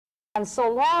And so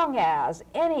long as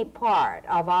any part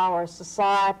of our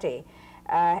society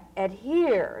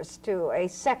adheres to a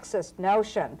sexist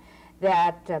notion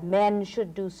that men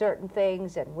should do certain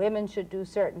things and women should do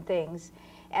certain things,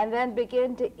 and then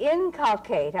begin to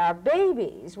inculcate our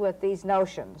babies with these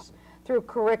notions through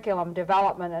curriculum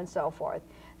development and so forth,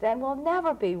 then we'll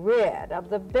never be rid of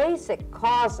the basic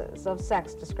causes of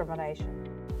sex discrimination.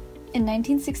 In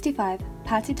 1965,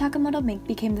 Patsy Mink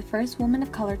became the first woman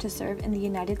of color to serve in the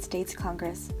United States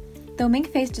Congress. Though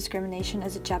Mink faced discrimination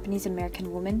as a Japanese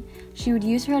American woman, she would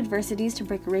use her adversities to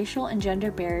break racial and gender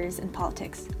barriers in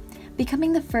politics.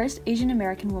 Becoming the first Asian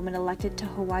American woman elected to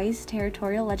Hawaii's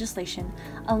territorial legislation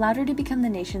allowed her to become the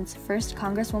nation's first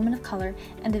Congresswoman of color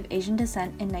and of Asian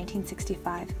descent in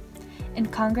 1965. In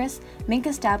Congress, Mink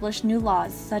established new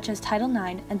laws such as Title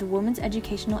IX and the Women's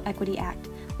Educational Equity Act,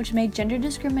 which made gender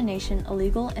discrimination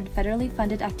illegal and federally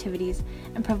funded activities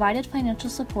and provided financial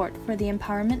support for the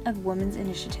empowerment of women's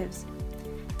initiatives.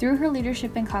 Through her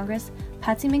leadership in Congress,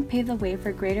 Patsy Mink paved the way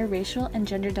for greater racial and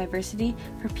gender diversity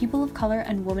for people of color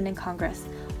and women in Congress,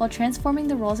 while transforming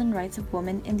the roles and rights of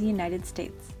women in the United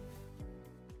States.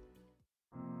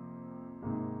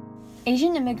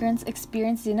 Asian immigrants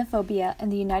experienced xenophobia in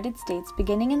the United States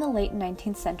beginning in the late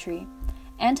 19th century.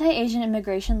 Anti-Asian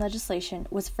immigration legislation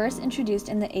was first introduced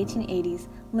in the 1880s,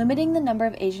 limiting the number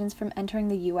of Asians from entering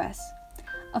the U.S.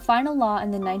 A final law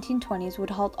in the 1920s would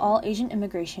halt all Asian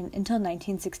immigration until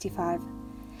 1965.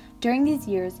 During these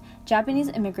years, Japanese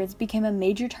immigrants became a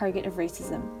major target of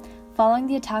racism. Following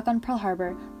the attack on Pearl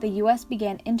Harbor, the U.S.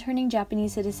 began interning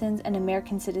Japanese citizens and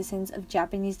American citizens of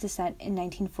Japanese descent in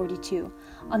 1942,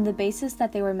 on the basis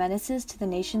that they were menaces to the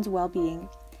nation's well-being.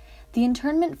 The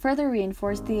internment further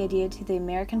reinforced the idea to the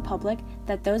American public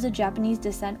that those of Japanese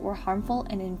descent were harmful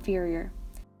and inferior.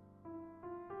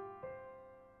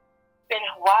 In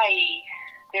Hawaii,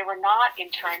 they were not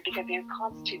interned because they would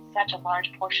constitute such a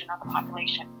large portion of the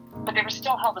population. But they were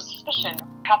still held with suspicion.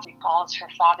 Patsy recalls her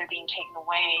father being taken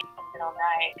away in the middle of the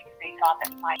night because they thought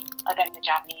that he might offend the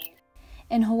Japanese.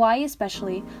 In Hawaii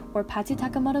especially, where Patsy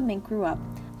Mink grew up,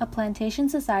 a plantation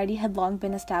society had long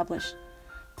been established.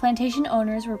 Plantation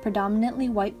owners were predominantly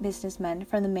white businessmen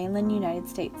from the mainland United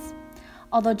States.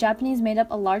 Although Japanese made up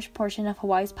a large portion of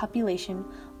Hawaii's population,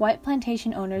 white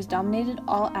plantation owners dominated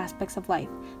all aspects of life,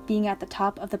 being at the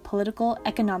top of the political,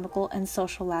 economical, and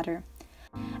social ladder.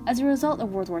 As a result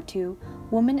of World War II,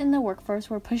 women in the workforce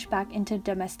were pushed back into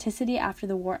domesticity after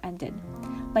the war ended.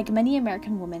 Like many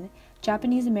American women,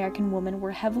 Japanese American women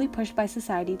were heavily pushed by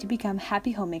society to become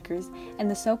happy homemakers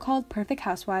and the so-called perfect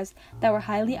housewives that were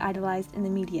highly idolized in the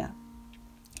media.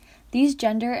 These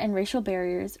gender and racial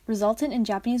barriers resulted in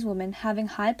Japanese women having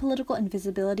high political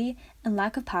invisibility and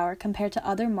lack of power compared to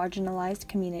other marginalized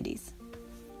communities.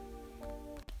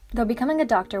 Though becoming a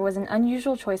doctor was an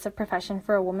unusual choice of profession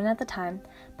for a woman at the time,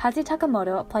 Patsy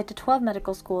Takamoto applied to 12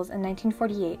 medical schools in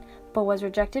 1948 but was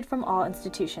rejected from all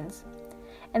institutions.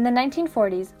 In the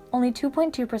 1940s, only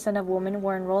 2.2% of women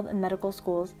were enrolled in medical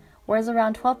schools, whereas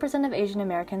around 12% of Asian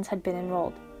Americans had been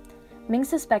enrolled. Mink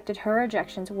suspected her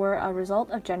rejections were a result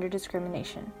of gender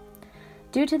discrimination.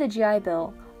 Due to the GI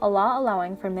Bill, a law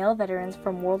allowing for male veterans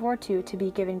from World War II to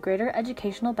be given greater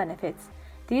educational benefits,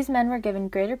 these men were given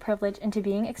greater privilege into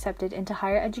being accepted into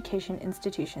higher education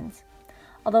institutions.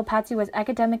 Although Patsy was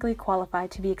academically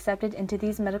qualified to be accepted into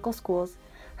these medical schools,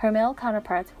 her male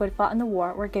counterparts who had fought in the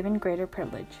war were given greater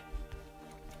privilege.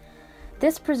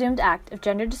 This presumed act of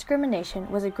gender discrimination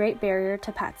was a great barrier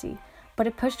to Patsy, but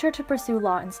it pushed her to pursue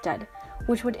law instead,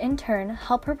 which would in turn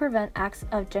help her prevent acts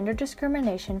of gender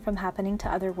discrimination from happening to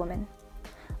other women.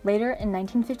 Later, in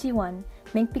 1951,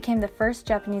 Mink became the first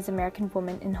Japanese American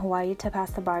woman in Hawaii to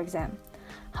pass the bar exam.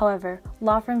 However,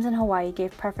 law firms in Hawaii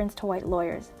gave preference to white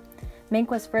lawyers. Mink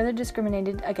was further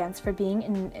discriminated against for being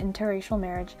in an interracial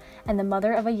marriage and the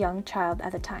mother of a young child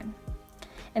at the time.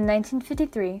 In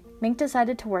 1953, Mink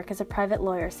decided to work as a private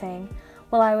lawyer, saying,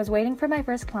 "While I was waiting for my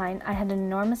first client, I had an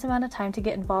enormous amount of time to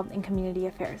get involved in community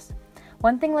affairs.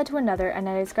 One thing led to another, and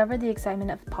I discovered the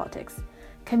excitement of politics.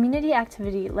 Community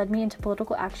activity led me into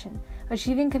political action,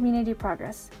 achieving community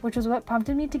progress, which was what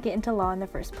prompted me to get into law in the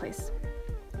first place."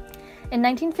 In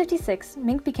 1956,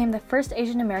 Mink became the first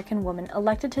Asian American woman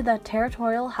elected to the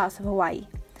Territorial House of Hawaii.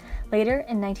 Later,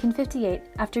 in 1958,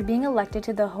 after being elected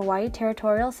to the Hawaii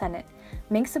Territorial Senate,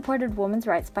 Mink supported women's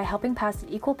rights by helping pass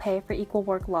the Equal Pay for Equal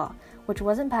Work law, which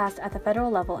wasn't passed at the federal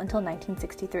level until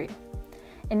 1963.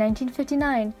 In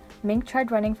 1959, Mink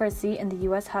tried running for a seat in the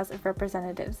U.S. House of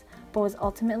Representatives, but was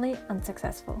ultimately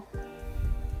unsuccessful.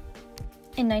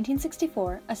 In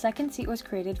 1964, a second seat was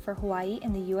created for Hawaii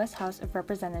in the U.S. House of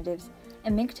Representatives,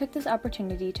 and Mink took this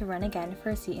opportunity to run again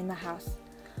for a seat in the House.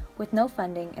 With no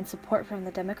funding and support from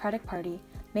the Democratic Party,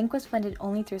 Mink was funded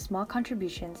only through small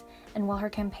contributions, and while her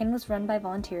campaign was run by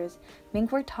volunteers,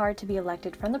 Mink worked hard to be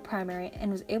elected from the primary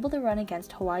and was able to run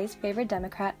against Hawaii's favorite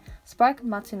Democrat, Spark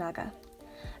Matsunaga.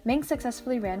 Mink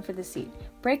successfully ran for the seat,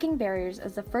 breaking barriers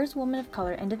as the first woman of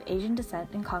color and of Asian descent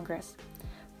in Congress.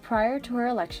 Prior to her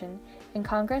election, in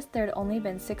Congress there had only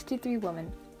been 63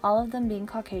 women, all of them being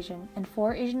Caucasian, and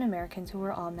 4 Asian Americans who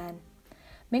were all men.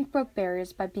 Mink broke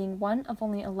barriers by being one of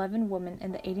only 11 women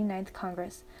in the 89th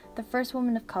Congress, the first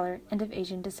woman of color and of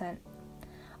Asian descent.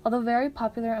 Although very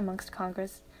popular amongst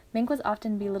Congress, Mink was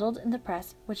often belittled in the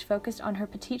press, which focused on her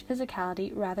petite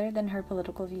physicality rather than her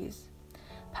political views.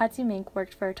 Patsy Mink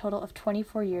worked for a total of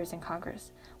 24 years in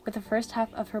Congress, with the first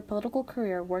half of her political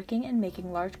career working and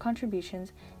making large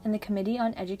contributions in the Committee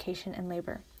on Education and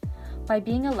Labor. By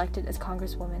being elected as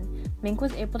Congresswoman, Mink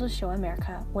was able to show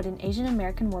America what an Asian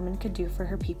American woman could do for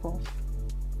her people.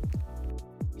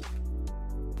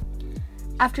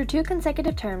 After 2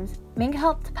 consecutive terms, Mink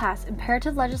helped pass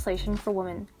imperative legislation for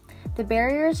women. The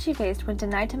barriers she faced when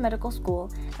denied to medical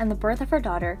school and the birth of her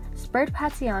daughter spurred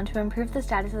Patsy on to improve the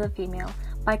status of the female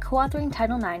by co-authoring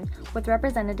Title IX with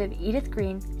Representative Edith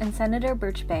Green and Senator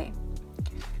Birch Bayh.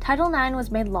 Title IX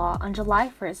was made law on July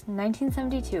 1,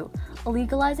 1972,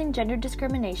 legalizing gender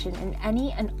discrimination in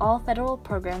any and all federal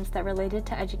programs that related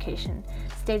to education,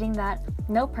 stating that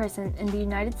no person in the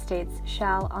United States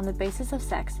shall, on the basis of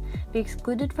sex, be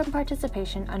excluded from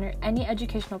participation under any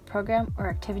educational program or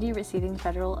activity receiving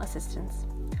federal assistance.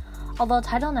 Although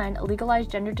Title IX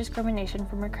legalized gender discrimination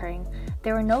from occurring,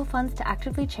 there were no funds to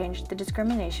actively change the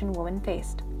discrimination women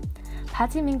faced.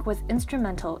 Patsy Mink was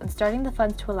instrumental in starting the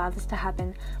funds to allow this to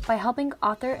happen by helping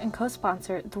author and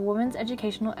co-sponsor the Women's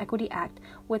Educational Equity Act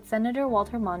with Senator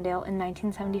Walter Mondale in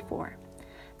 1974.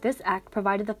 This act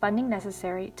provided the funding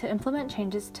necessary to implement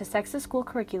changes to sexist school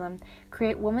curriculum,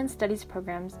 create women's studies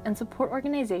programs, and support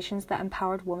organizations that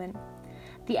empowered women.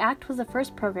 The act was the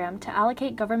first program to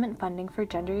allocate government funding for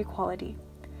gender equality.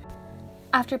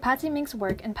 After Patsy Mink's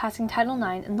work in passing Title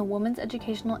IX in the Women's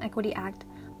Educational Equity Act,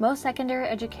 most secondary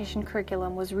education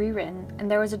curriculum was rewritten,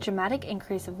 and there was a dramatic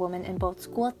increase of women in both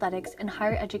school athletics and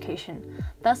higher education,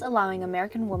 thus allowing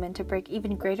American women to break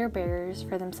even greater barriers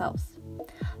for themselves.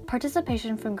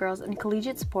 Participation from girls in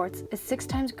collegiate sports is 6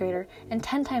 times greater and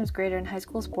 10 times greater in high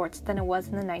school sports than it was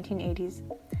in the 1980s.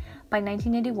 By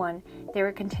 1981, there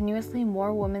were continuously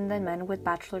more women than men with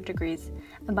bachelor degrees,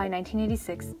 and by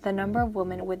 1986, the number of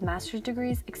women with master's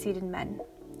degrees exceeded men.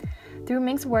 Through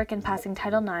Mink's work in passing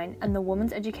Title IX and the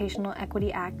Women's Educational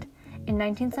Equity Act, in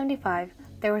 1975,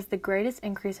 there was the greatest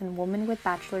increase in women with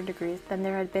bachelor degrees than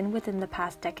there had been within the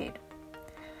past decade.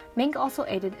 Mink also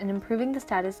aided in improving the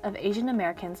status of Asian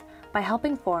Americans by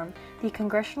helping form the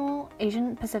Congressional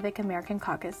Asian Pacific American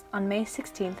Caucus on May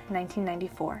 16,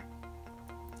 1994.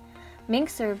 Mink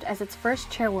served as its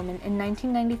first chairwoman in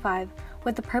 1995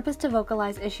 with the purpose to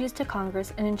vocalize issues to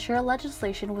Congress and ensure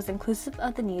legislation was inclusive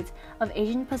of the needs of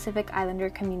Asian Pacific Islander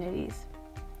communities.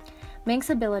 Mink's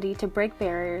ability to break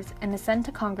barriers and ascend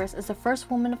to Congress as the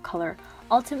first woman of color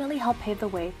ultimately helped pave the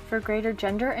way for greater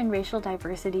gender and racial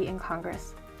diversity in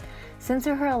Congress. Since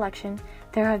her election,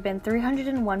 there have been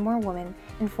 301 more women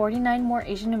and 49 more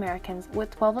Asian Americans, with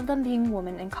 12 of them being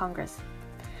women in Congress.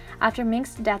 After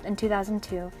Mink's death in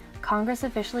 2002, Congress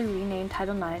officially renamed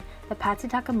Title IX the Patsy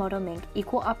Mink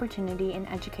Equal Opportunity in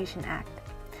Education Act.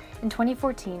 In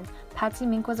 2014, Patsy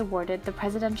Mink was awarded the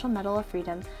Presidential Medal of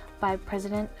Freedom by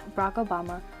President Barack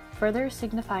Obama, further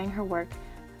signifying her work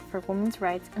for women's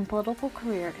rights and political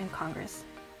career in Congress.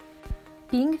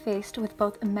 Being faced with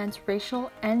both immense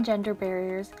racial and gender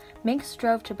barriers, Mink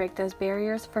strove to break those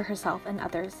barriers for herself and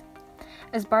others.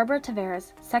 As Barbara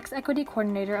Tavares, Sex Equity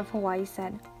Coordinator of Hawaii,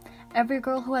 said, "Every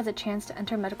girl who has a chance to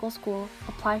enter medical school,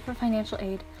 apply for financial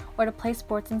aid, or to play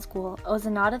sports in school owes a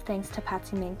nod of thanks to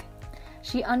Patsy Mink.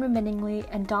 She unremittingly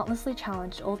and dauntlessly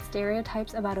challenged old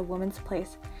stereotypes about a woman's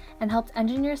place and helped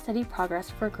engineer steady progress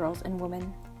for girls and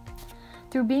women."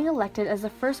 Through being elected as the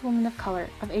first woman of color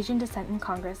of Asian descent in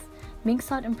Congress, Mink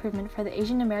sought improvement for the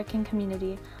Asian American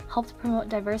community, helped promote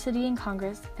diversity in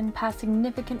Congress, and passed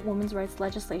significant women's rights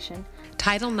legislation.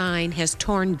 Title IX has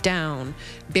torn down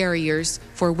barriers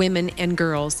for women and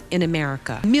girls in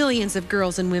America. Millions of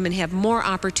girls and women have more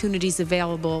opportunities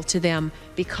available to them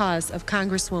because of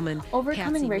Congresswoman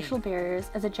Overcoming Patsy racial Mink. barriers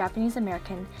as a Japanese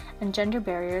American and gender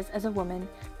barriers as a woman,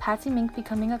 Patsy Mink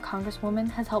becoming a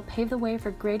Congresswoman has helped pave the way for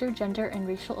greater gender and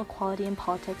racial equality in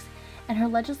politics, and her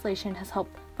legislation has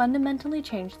helped fundamentally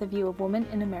change the view of women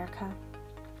in America.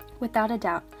 Without a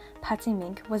doubt, Patsy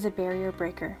Mink was a barrier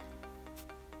breaker.